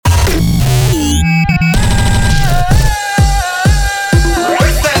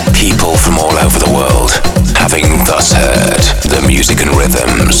music and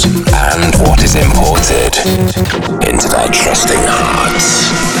rhythms, and what is imported into their trusting hearts.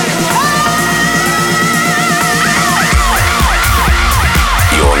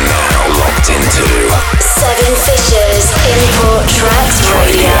 You're now locked into Seven Fishers Import Tracks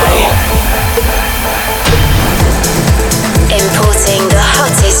Radio. Importing the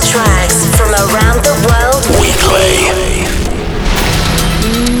hottest tracks from around the world weekly.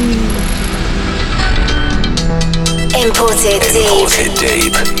 Import it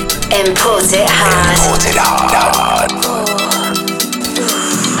deep. Import it hard.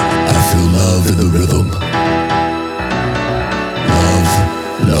 I feel love in the rhythm.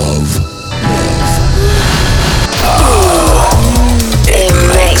 Love. Oh, it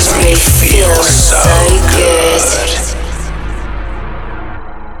makes me feel so good.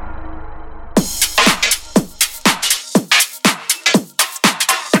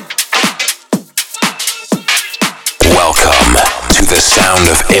 Welcome to the sound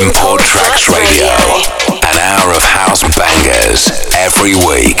of Import Tracks Radio. An hour of house bangers every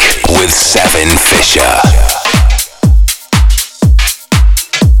week with Seven Fisher.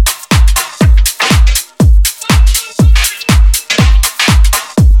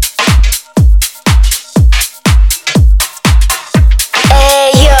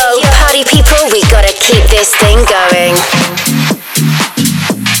 Hey yo, party people, we gotta keep this thing going.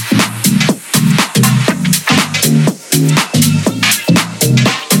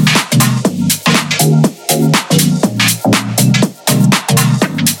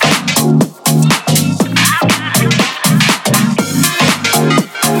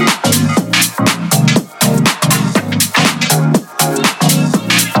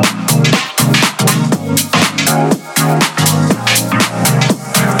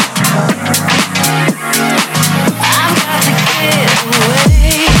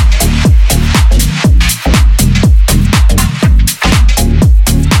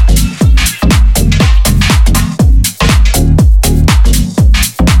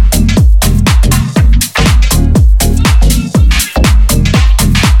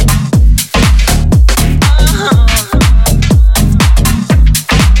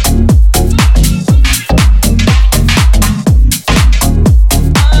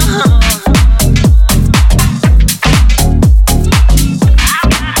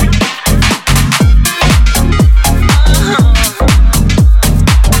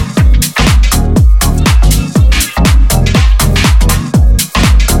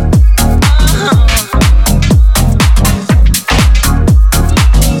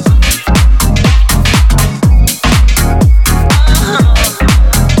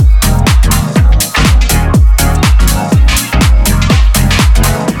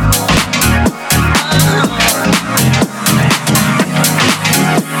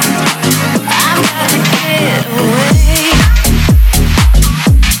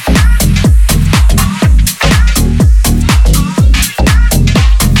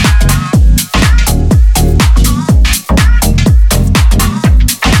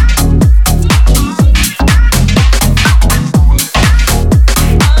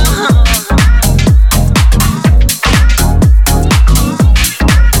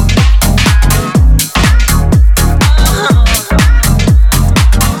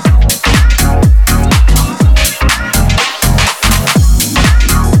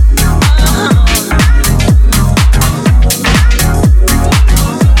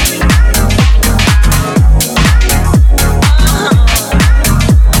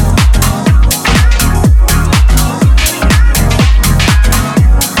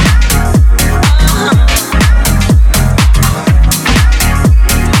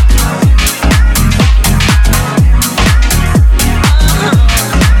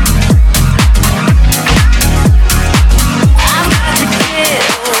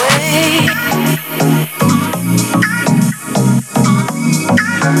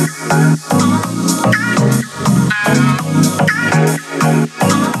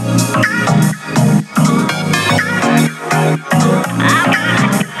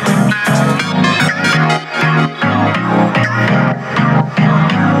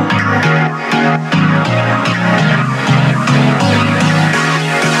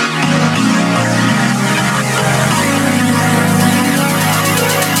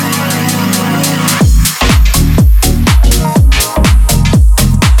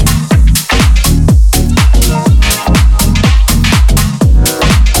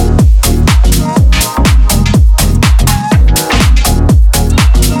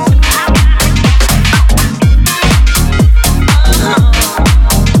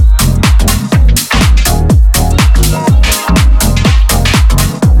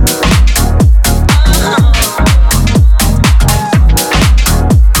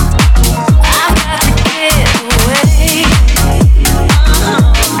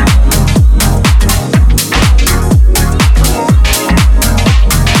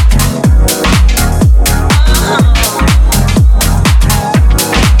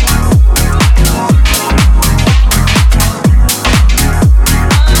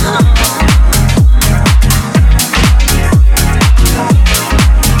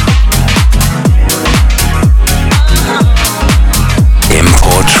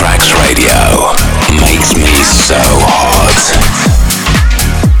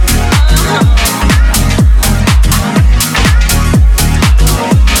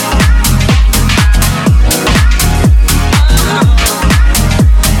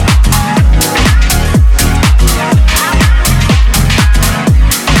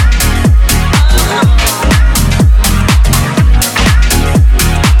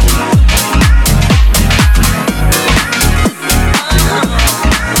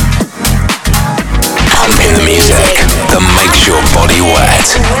 Dirty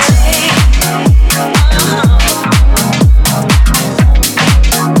Wet.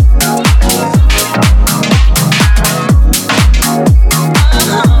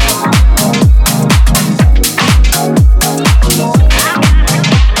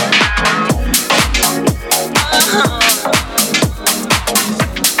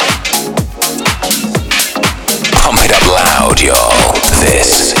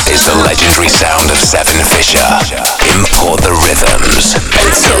 Legendary sound of Seven Fisher. Import the rhythms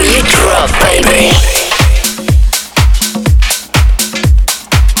until you drop, baby.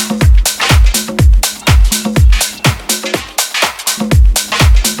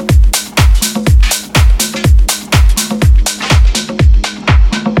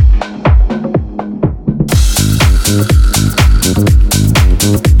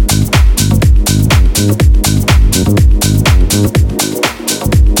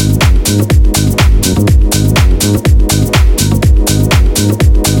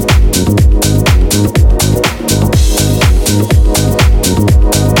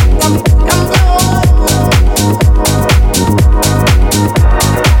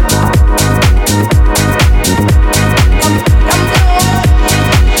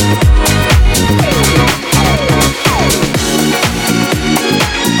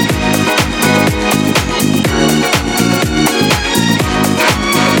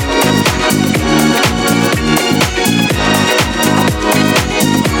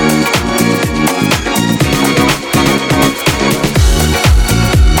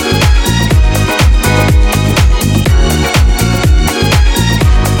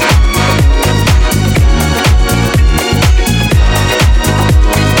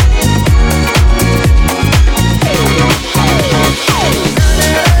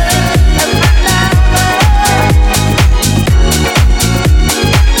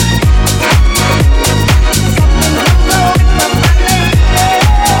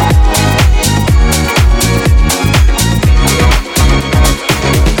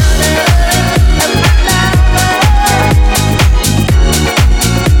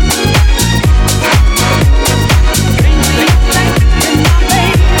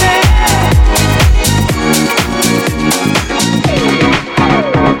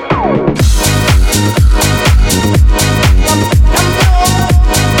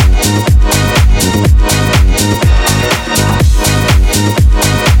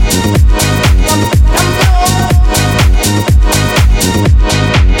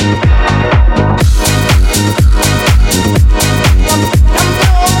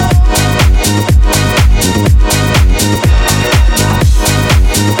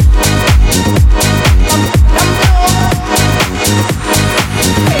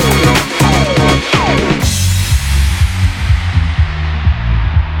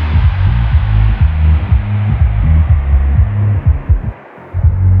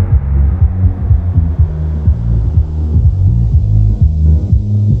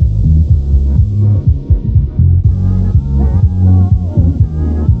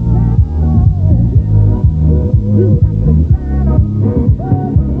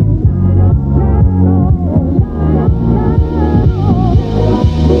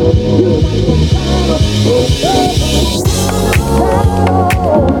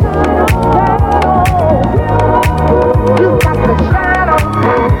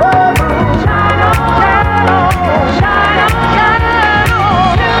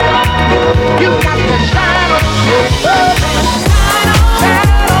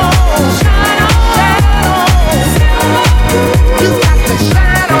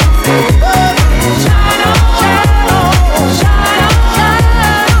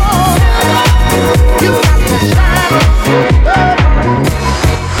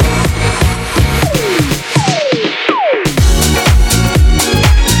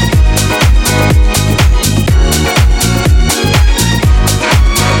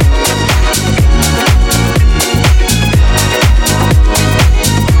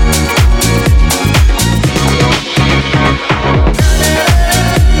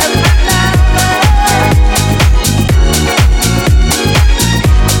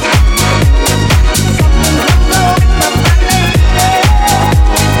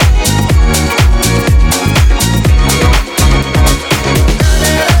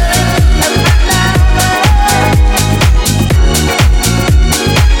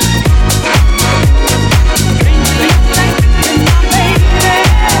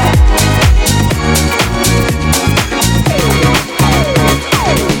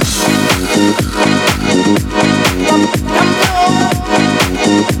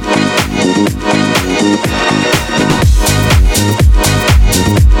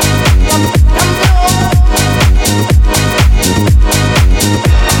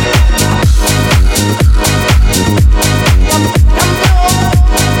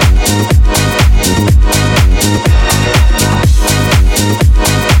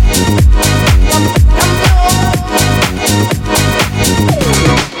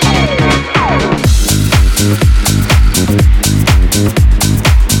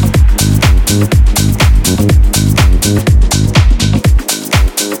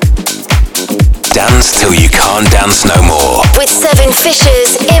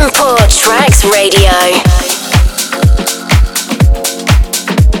 Tracks Radio.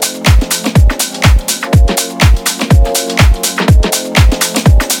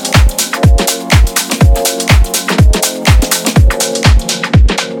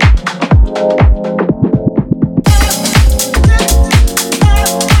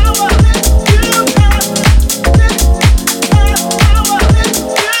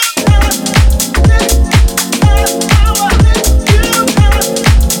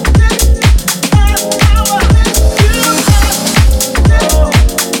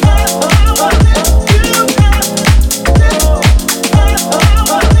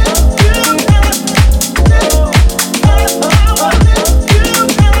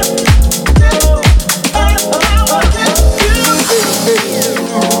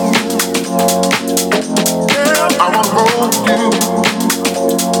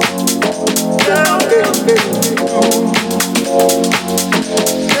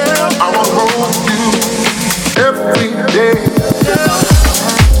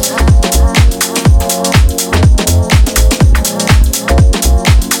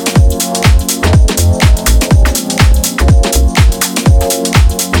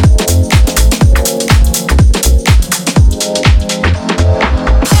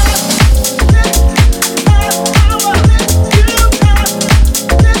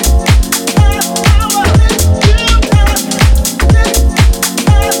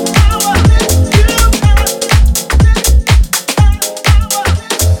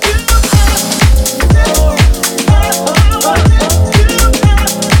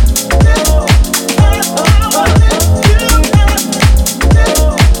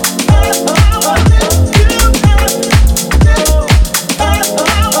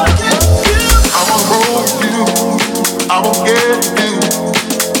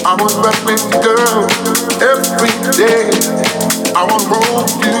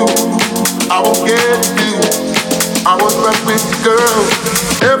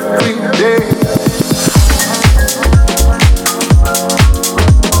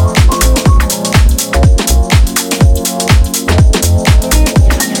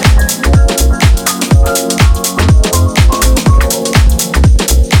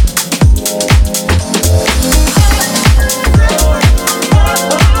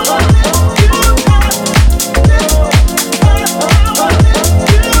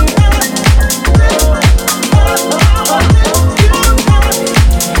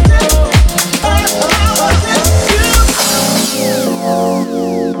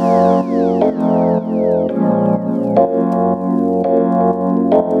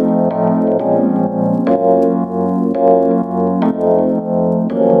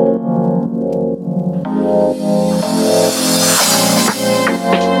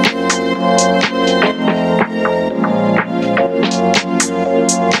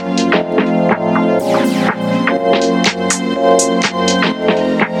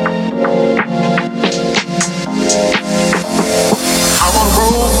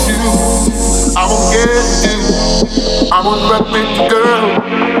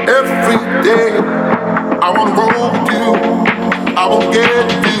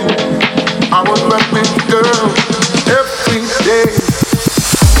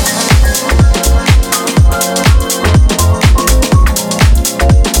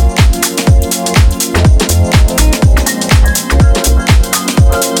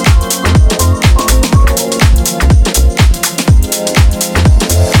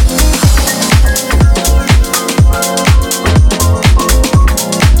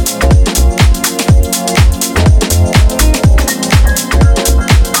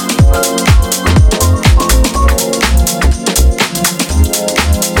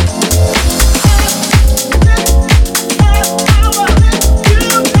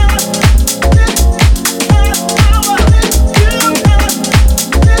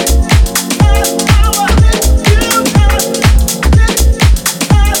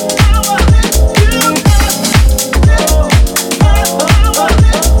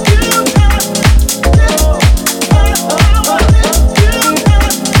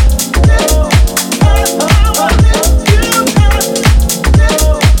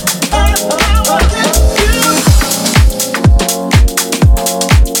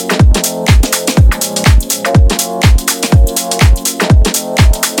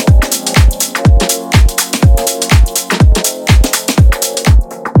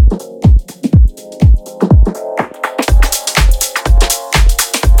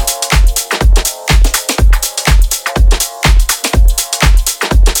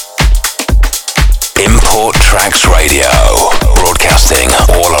 Tracks Radio, broadcasting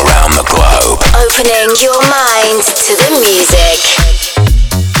all around the globe. Opening your mind to the music.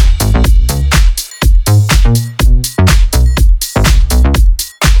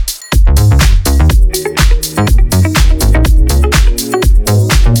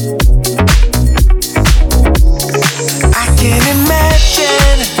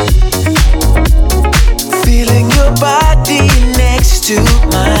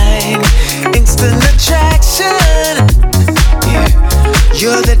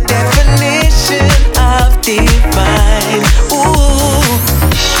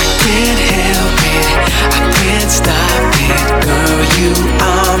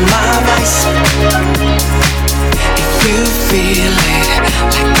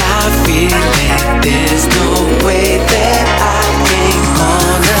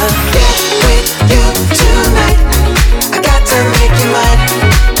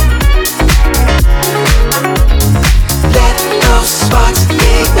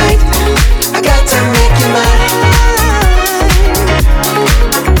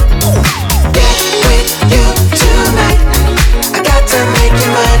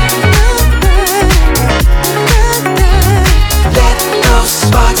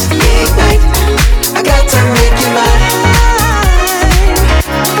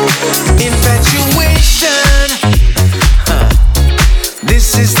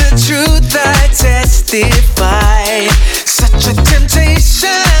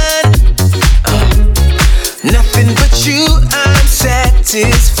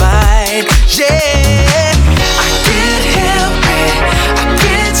 satisfied. Yeah, I can't help it, I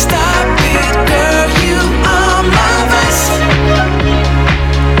can't stop it, girl, you are my vice.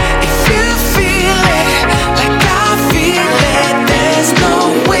 If you feel it like I feel it, there's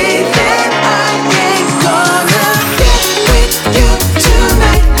no way that I ain't gonna get with you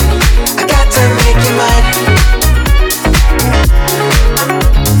tonight. I got to make you mine.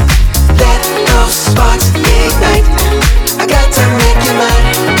 Let those sparks ignite. I got to make you mine.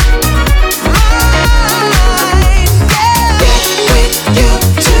 Get with you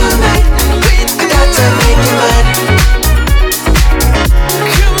tonight. I got to make you mine.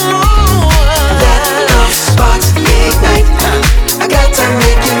 Let those sparks ignite. I got to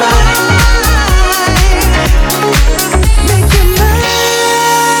make you mine. Make you mine.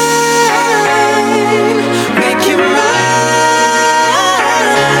 Make you mine.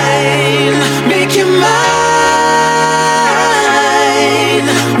 Make you mine.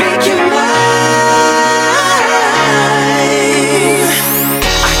 Make you mine.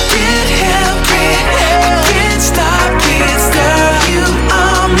 I can't help it, I can't stop it, girl, you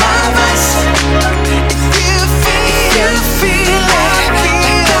are my vice. If you feel it like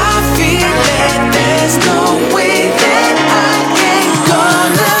I feel it, there's no way that I ain't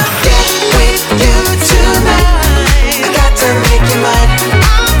gonna get with you tonight. I got to make you mine.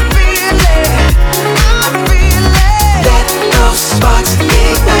 I feel it, I feel it. Let those sparks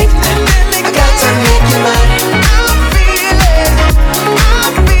ignite. I got to make you mine. I feel it,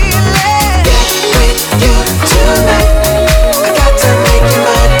 I feel it. Get with you tonight. I got to make you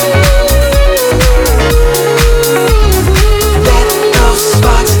mine. Let those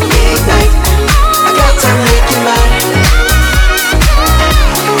sparks ignite. I got to make you mine.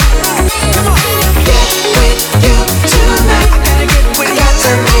 Get with you tonight. I got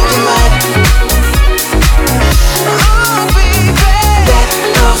to make you mine. Oh baby, let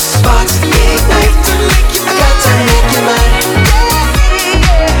those sparks ignite. I got to make you mine.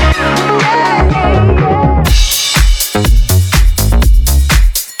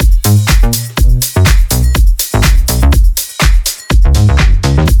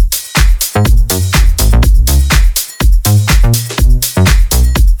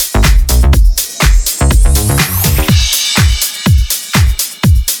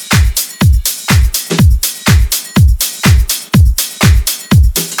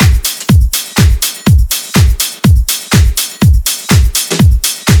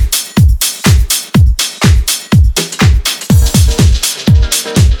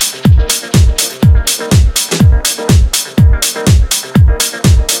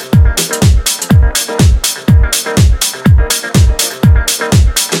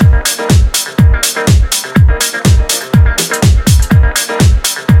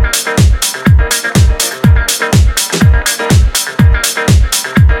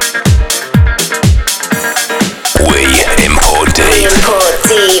 We import deep. Import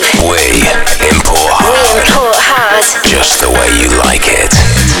deep. We import We hard. import hard. Just the way you like it.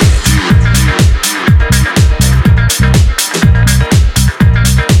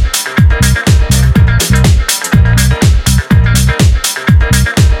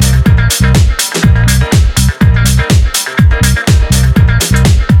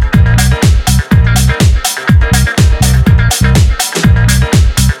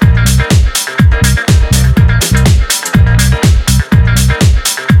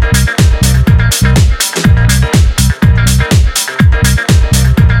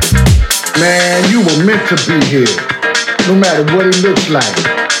 Man, you were meant to be here, no matter what it looks like.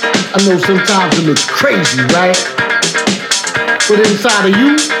 I know sometimes it looks crazy, right? But inside of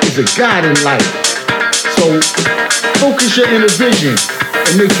you is a guiding light. So focus your inner vision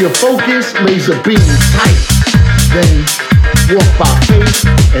and make your focus laser beam tight. Then walk by faith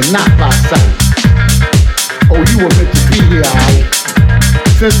and not by sight. Oh, you were meant to be here, alright?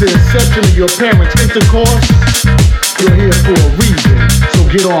 Since the inception of your parents' intercourse, you're here for a reason, so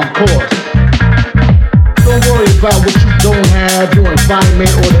get on course. Don't worry about what you don't have, your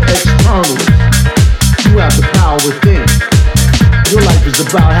environment or the externals. You have the power within. Your life is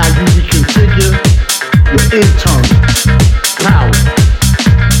about how you reconfigure your internal power.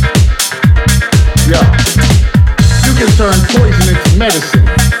 Yeah. You can turn poison into medicine.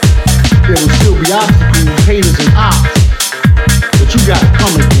 There will still be obstacles, haters and ops, but you gotta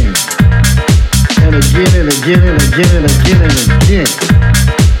come again. And again and again and again and again and again.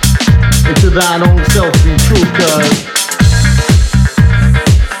 And to thine own self be true, cause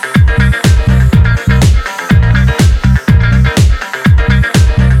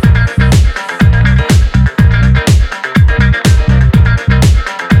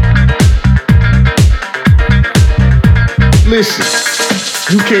listen,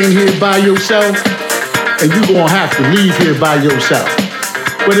 You came here by yourself, and you're gonna have to leave here by yourself.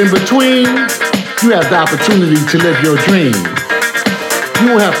 But in between, you have the opportunity to live your dream.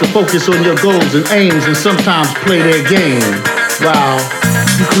 You will have to focus on your goals and aims and sometimes play their game while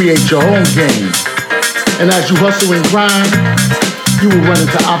you create your own game. And as you hustle and grind, you will run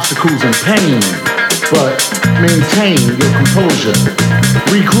into obstacles and pain. But maintain your composure,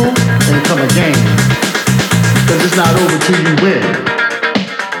 regroup and come again. Cause it's not over till you win.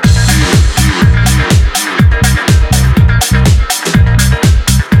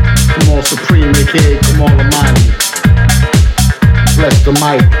 Supreme, aka Kamal Amani. Bless the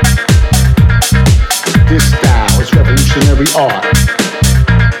mic. This style is revolutionary art.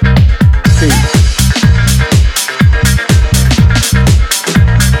 Peace.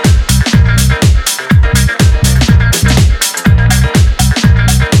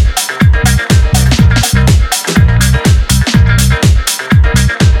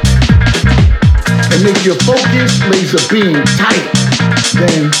 And if your focus laser beam tight,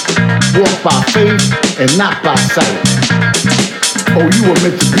 then walk by faith and not by sight. Oh, you were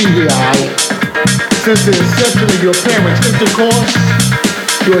meant to be here, alright? Since the inception of your parents' intercourse,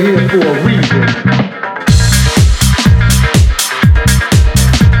 you're here for a reason.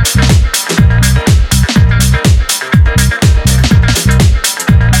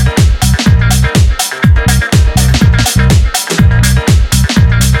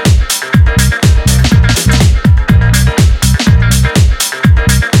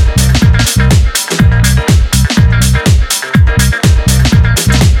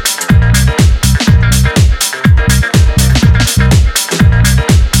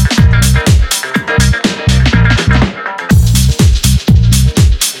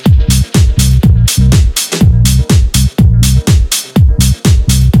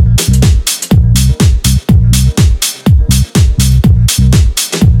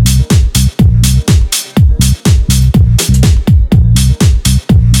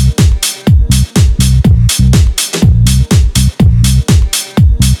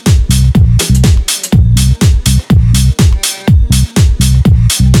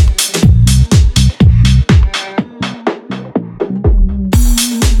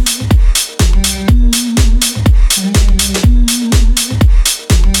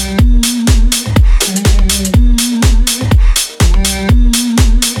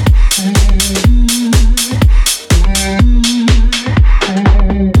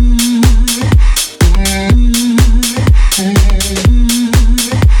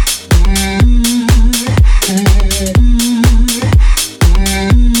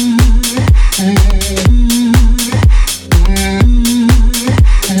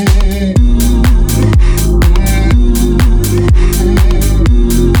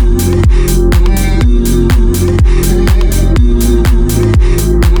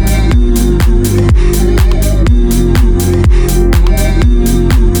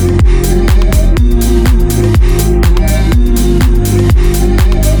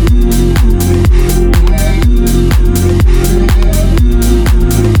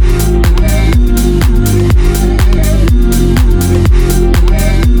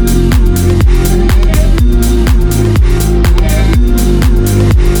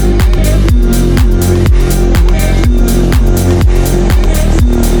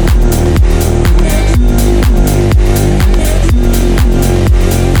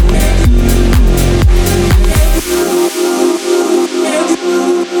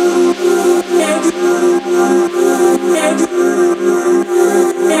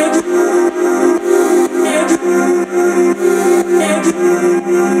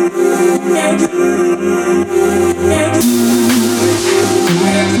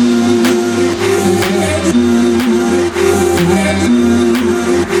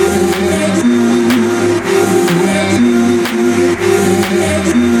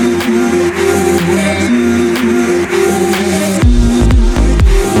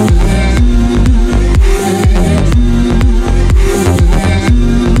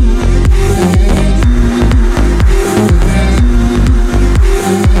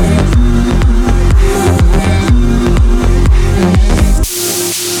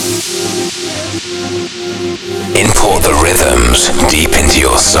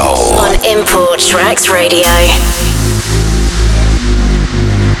 Import Tracks Radio.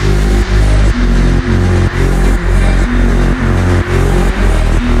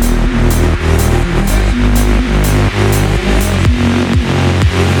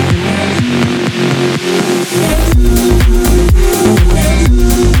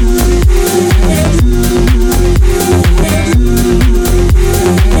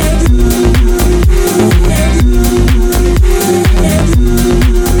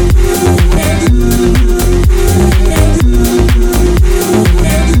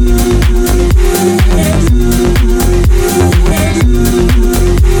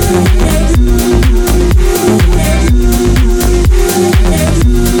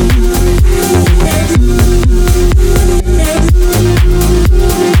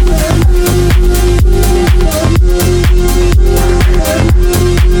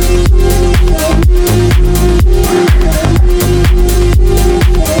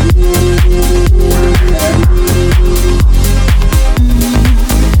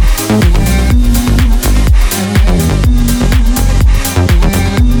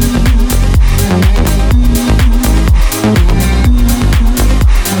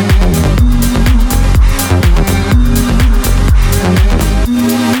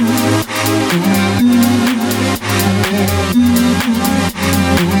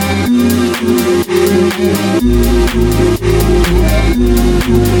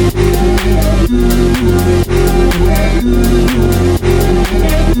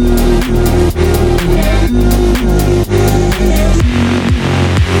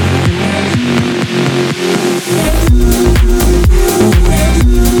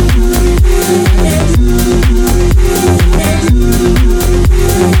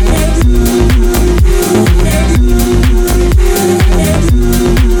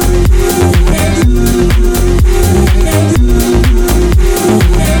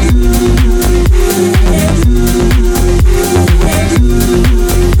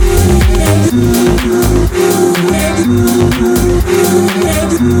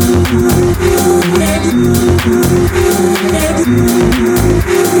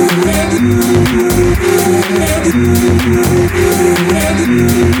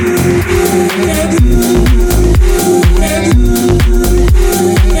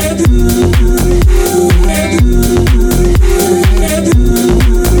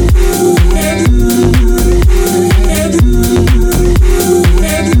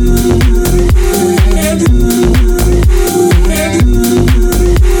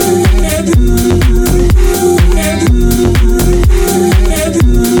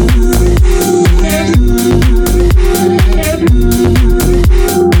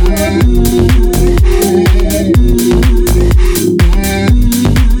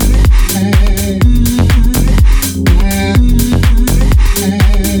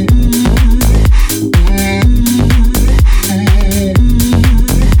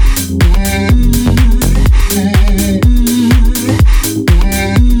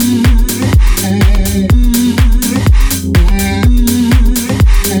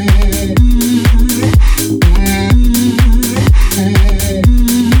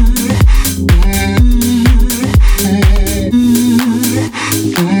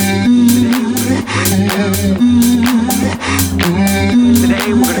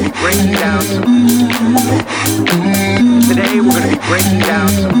 be breaking down some. Today we're gonna be breaking down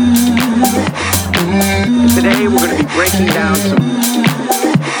some. Today we're gonna be breaking down some.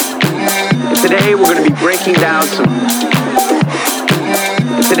 Today we're gonna be breaking down some.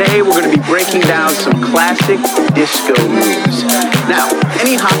 Today we're gonna be breaking down some classic disco moves. Now,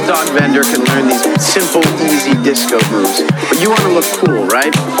 any hot dog vendor can learn these simple, easy disco moves, but you wanna look cool,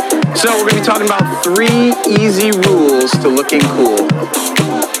 right? So we're gonna be talking about 3 easy rules to looking cool.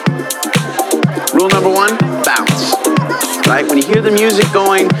 Rule number 1, bounce. Right? When you hear the music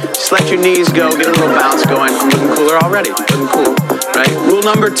going, just let your knees go, get a little bounce going. I'm looking cooler already, looking cool. Right? Rule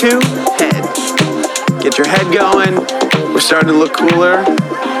number 2, head. Get your head going. We're starting to look cooler.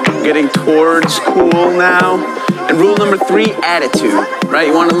 Getting towards cool now. And rule number 3, attitude, right?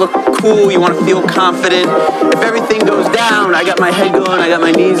 You want to look cool, you want to feel confident. If everything goes down, I got my head going, I got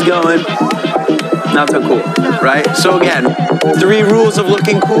my knees going, not so cool, right? So again, 3 rules of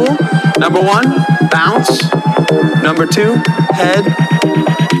looking cool. Number 1, bounce. Number 2, head.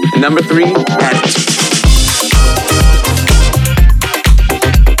 And number 3, attitude.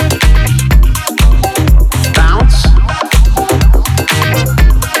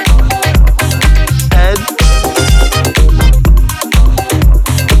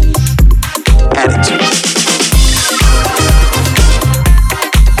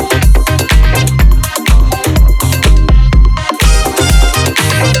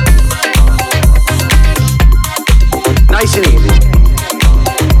 Nice and easy.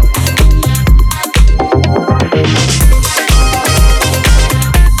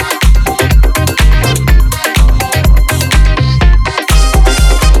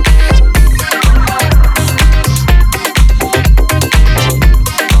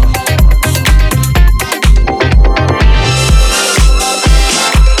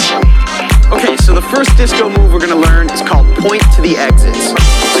 Okay, so the first disco move we're going to learn is called point to the exits.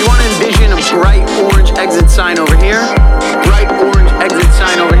 So you want to envision a bright orange exit sign over here, bright orange exit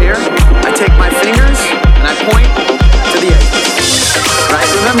sign over here. I take my fingers and I point to the exit. Right?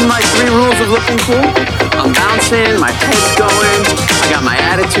 Remember my 3 rules of looking cool? I'm bouncing, my head's going, I got my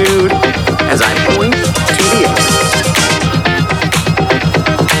attitude as I point to the exit.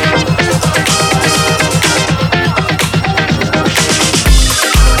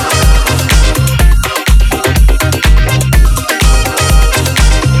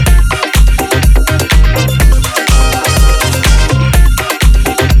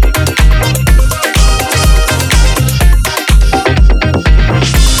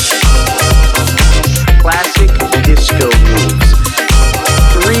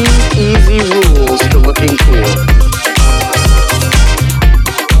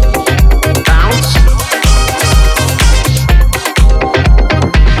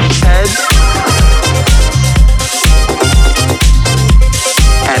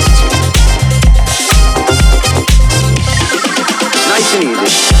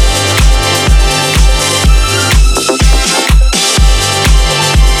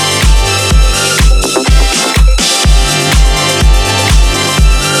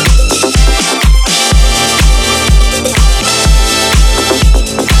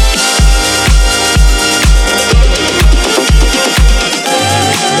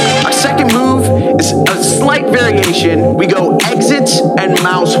 We go exits and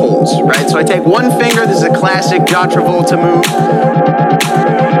mouse holes, right? So I take one finger, this is a classic John Travolta move.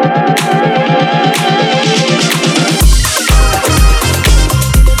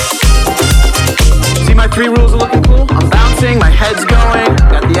 See my 3 rules of looking cool? I'm bouncing, my head's going,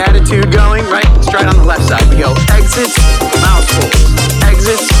 got the attitude going, right? Let's try it on the left side. We go exits, mouse holes,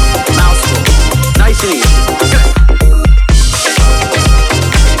 exits, mouse holes. Nice and easy. Good.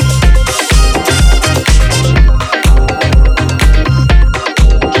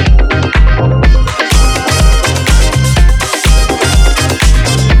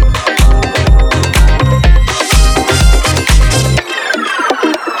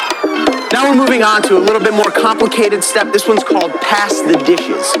 Moving on to a little bit more complicated step. This one's called pass the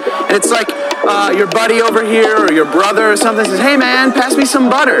dishes. And it's like your buddy over here or your brother or something says, hey man, pass me some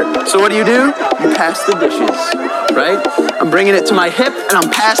butter. So what do? You pass the dishes, right? I'm bringing it to my hip and I'm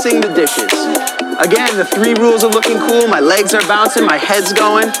passing the dishes. Again, the 3 rules of looking cool. My legs are bouncing, my head's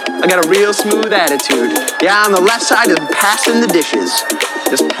going. I got a real smooth attitude. Yeah, on the left side is passing the dishes.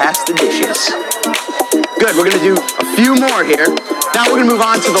 Just pass the dishes. Good, we're gonna do a few more here. Now we're gonna move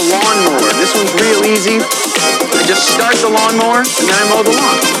on to the lawnmower. This one's real easy. I just start the lawnmower and then I mow the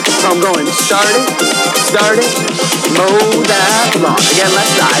lawn. So I'm going start it, mow that lawn. Again,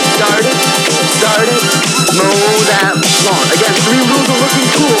 left side, start it, mow that lawn. Again, 3 rules of looking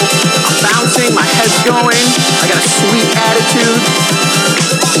cool. I'm bouncing, my head's going, I got a sweet attitude.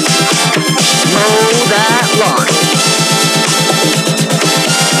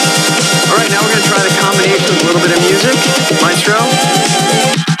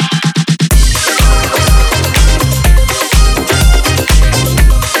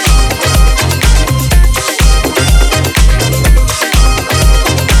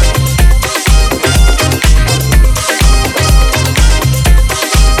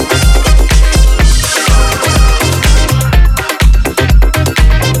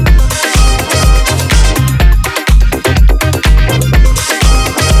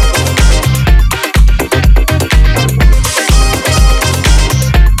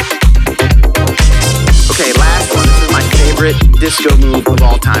 disco move of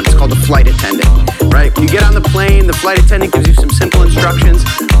all time. It's called the flight attendant, right? When you get on the plane, the flight attendant gives you some simple instructions.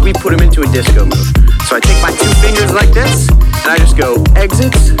 We put them into a disco move. So I take my two fingers like this, and I just go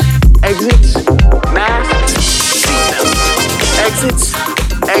exits, exits, masks, seatbelts. Exits,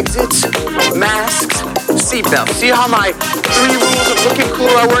 exits, masks, seatbelts. See how my 3 rules of looking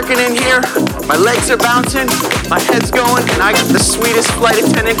cool are working in here? My legs are bouncing, my head's going, and I got the sweetest flight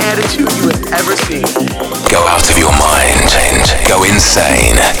attendant attitude you have ever seen. Go out of your mind and go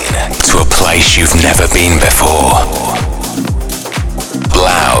insane to a place you've never been before.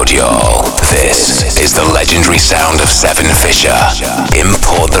 Loud, y'all. This is the legendary sound of Seven Fisher.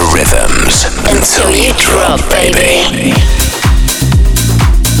 Import the rhythms until you drop, baby.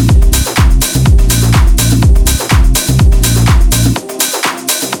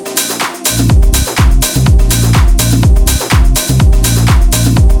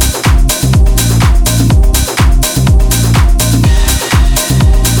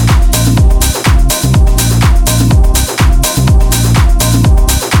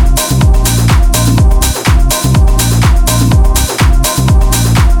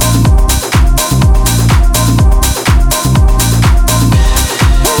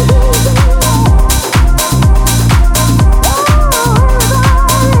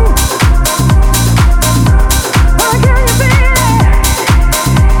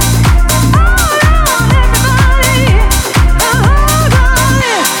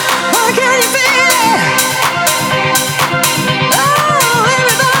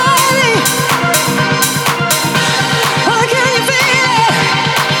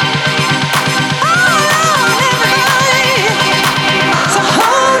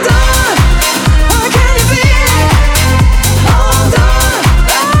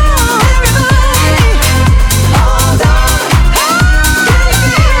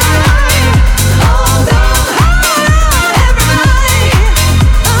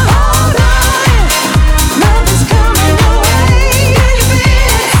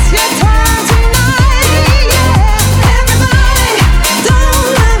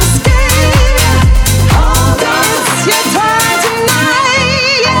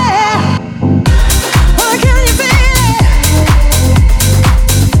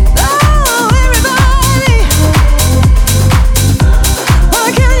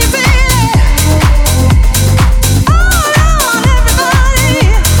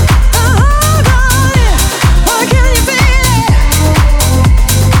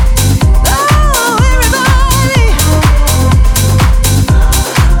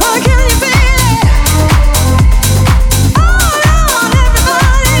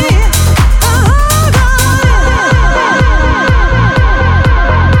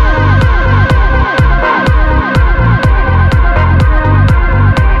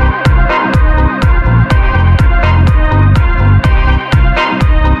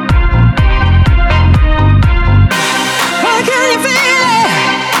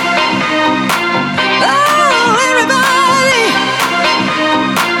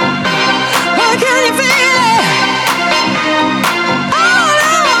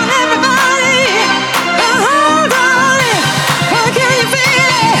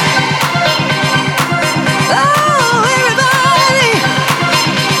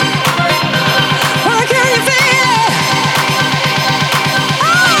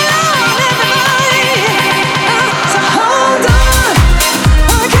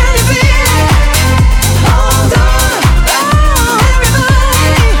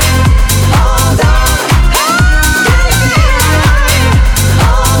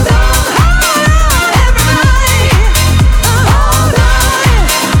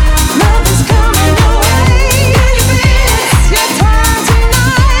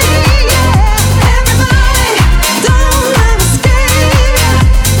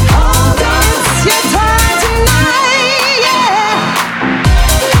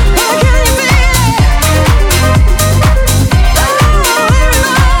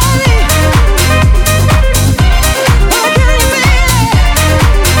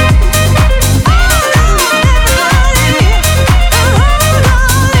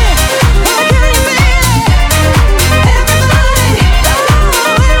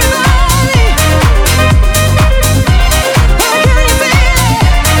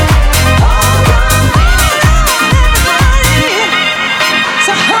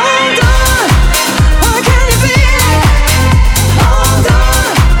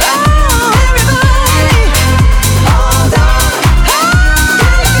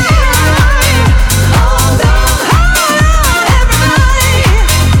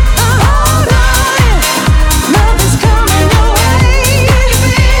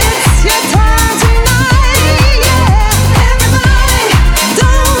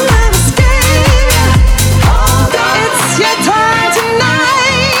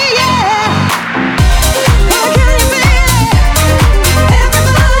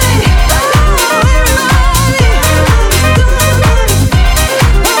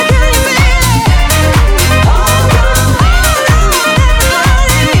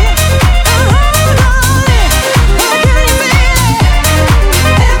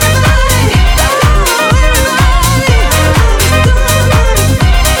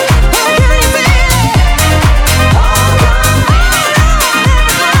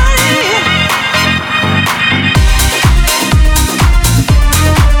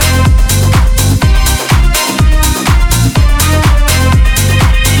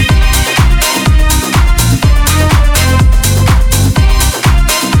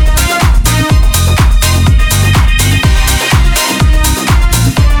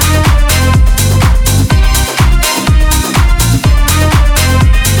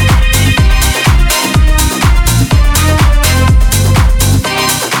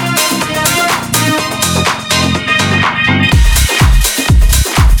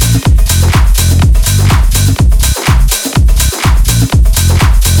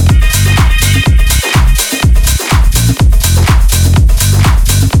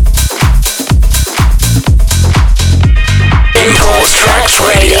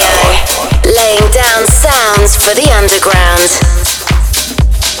 for the underground.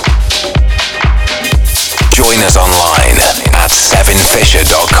 Join us online at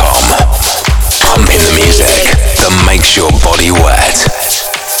 7fisher.com. Pumping the music that makes your body wet.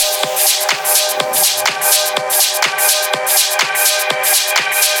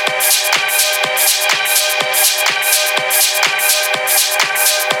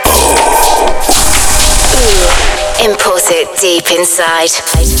 Impulse it deep inside.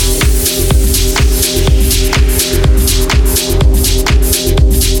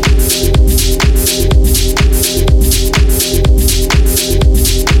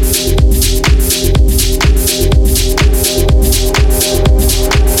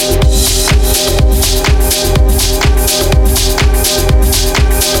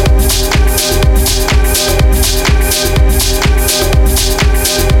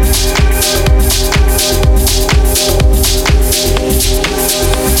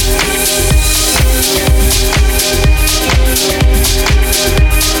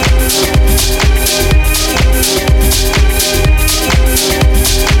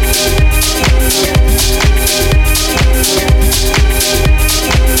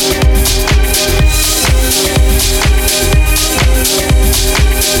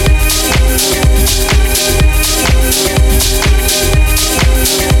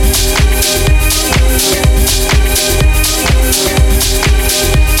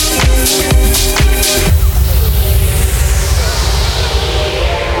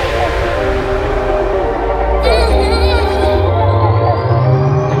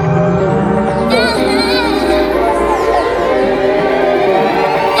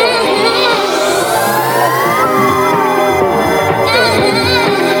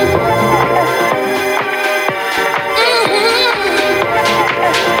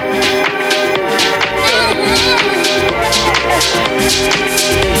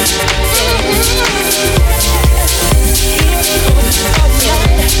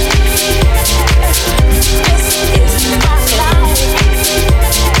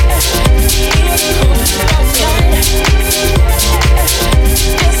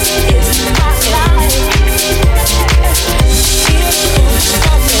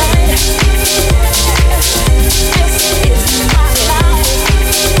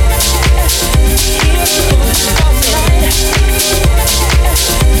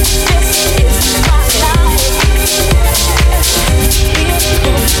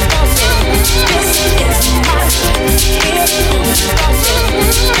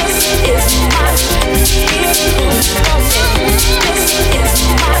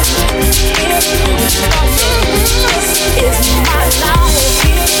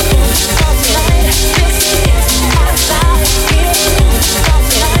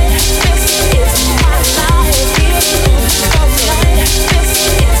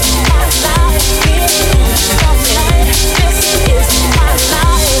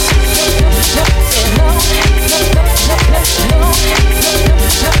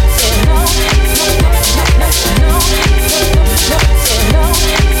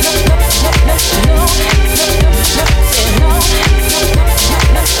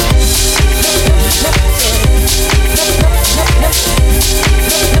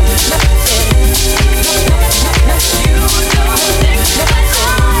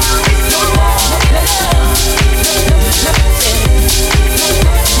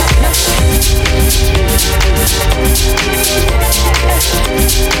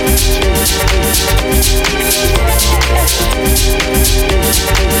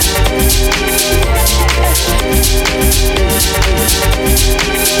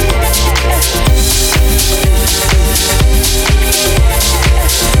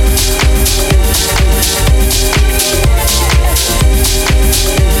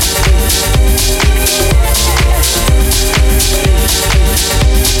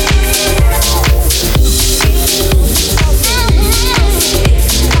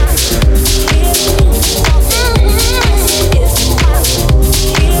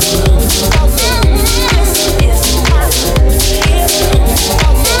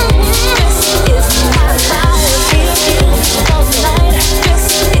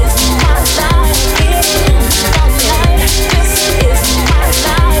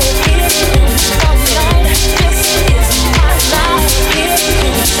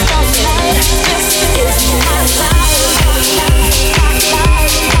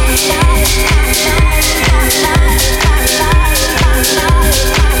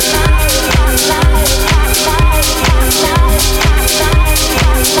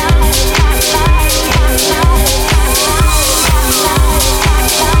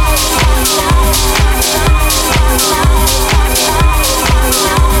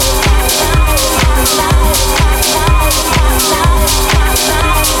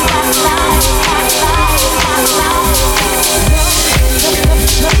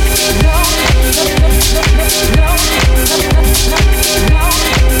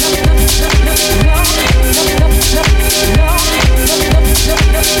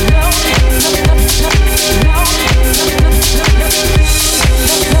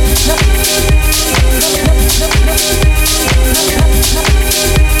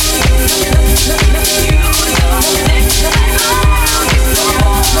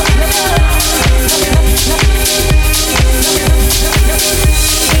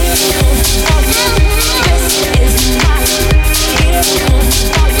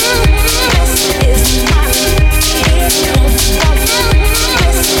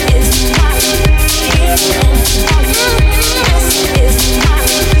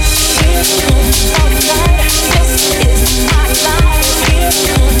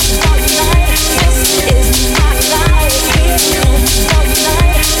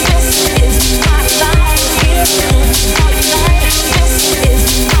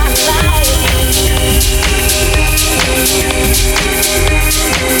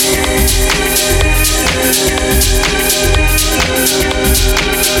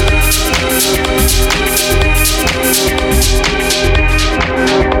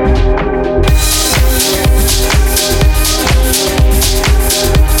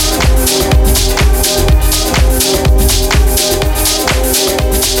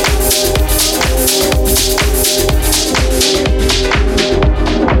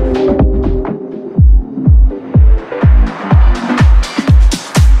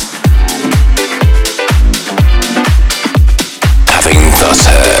 thus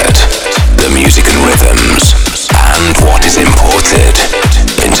heard, the music and rhythms, and what is imported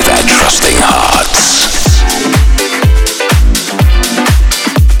into their trusting hearts.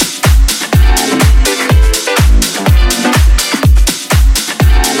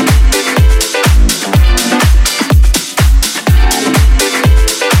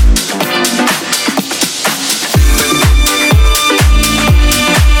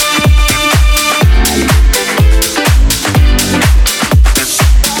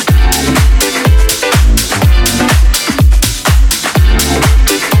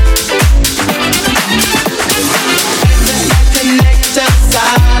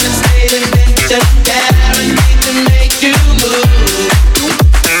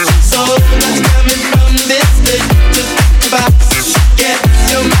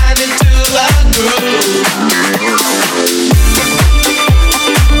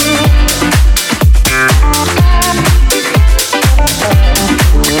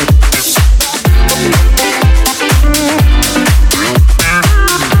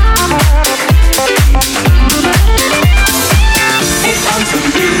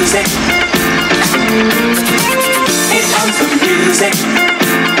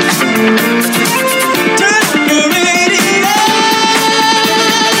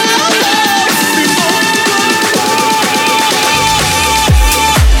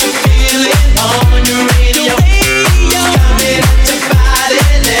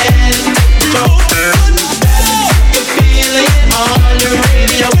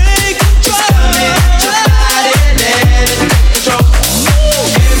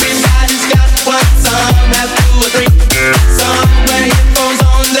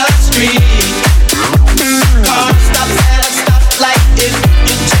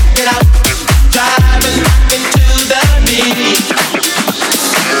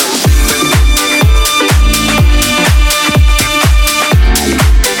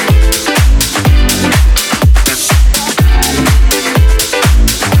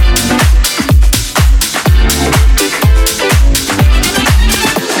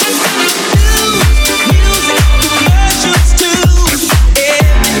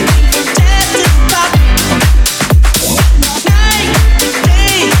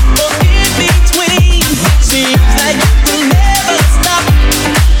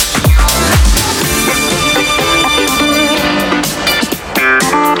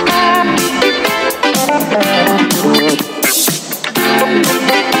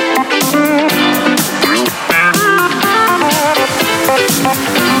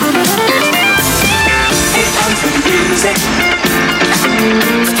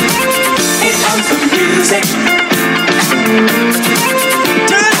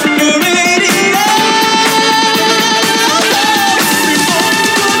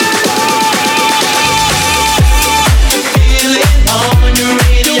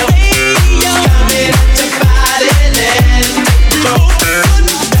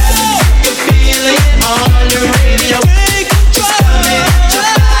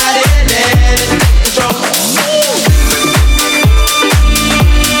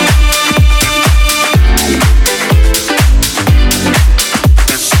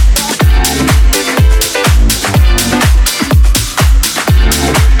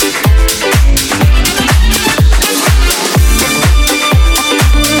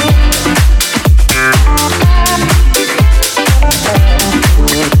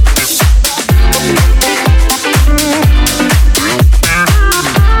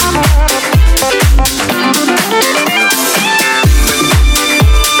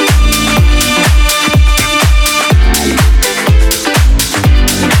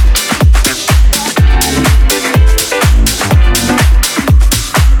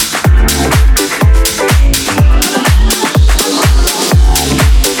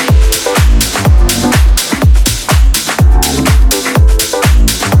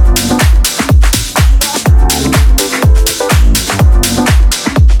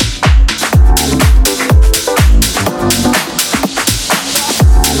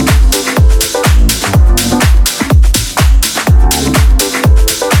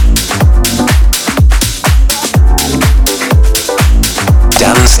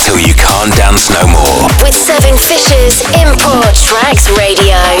 Import Tracks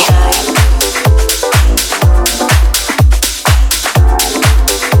Radio.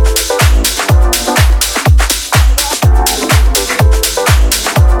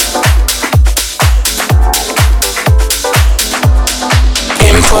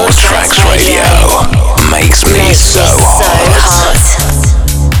 Import Tracks Radio makes me so hot.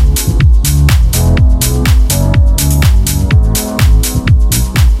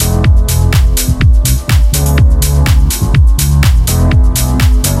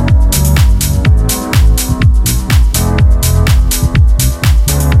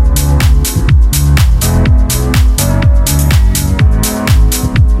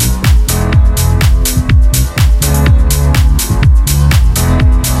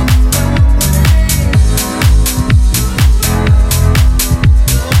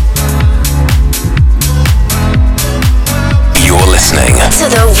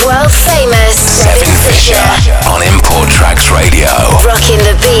 famous Seven Fisher on Import Tracks Radio. Rocking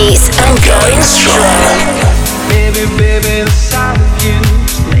the beats and Going strong. Baby, baby, the sight of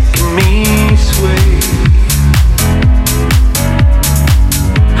you's making me sway.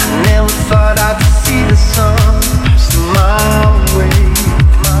 I never thought I'd see the sun pass my way.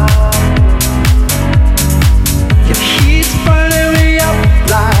 Your heat's burning me up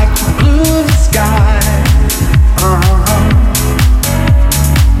like the blue sky.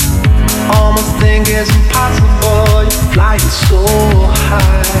 Almost think it's impossible. You're flying so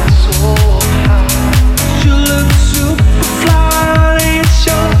high, so high. You look super fly, ain't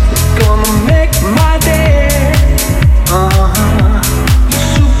sure it's gonna make my day. You're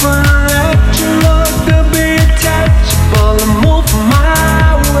supernatural, to be attachable and move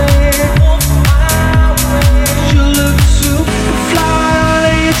my way. You look super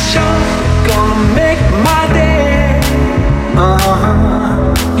fly, ain't sure it's gonna make my day.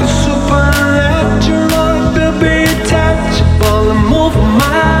 You're supernatural, to be attachable and move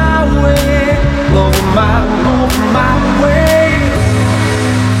my way. Move my way.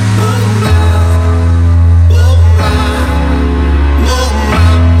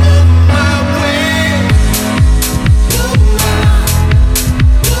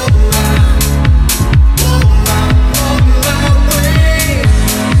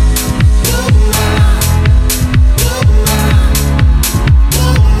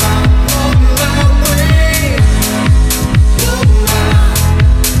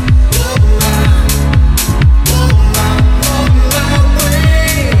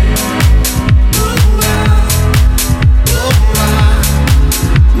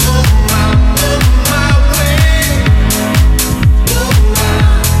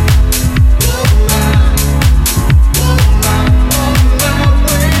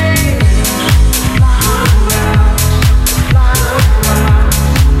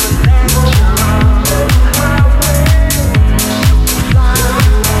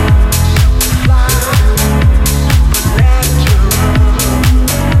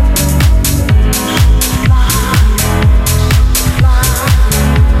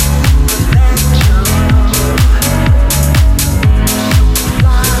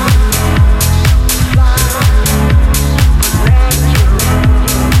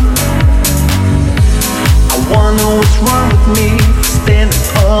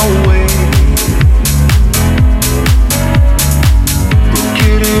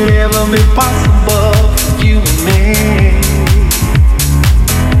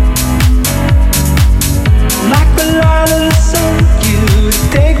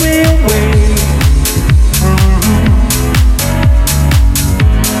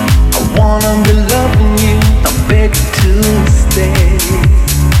 Wanna believe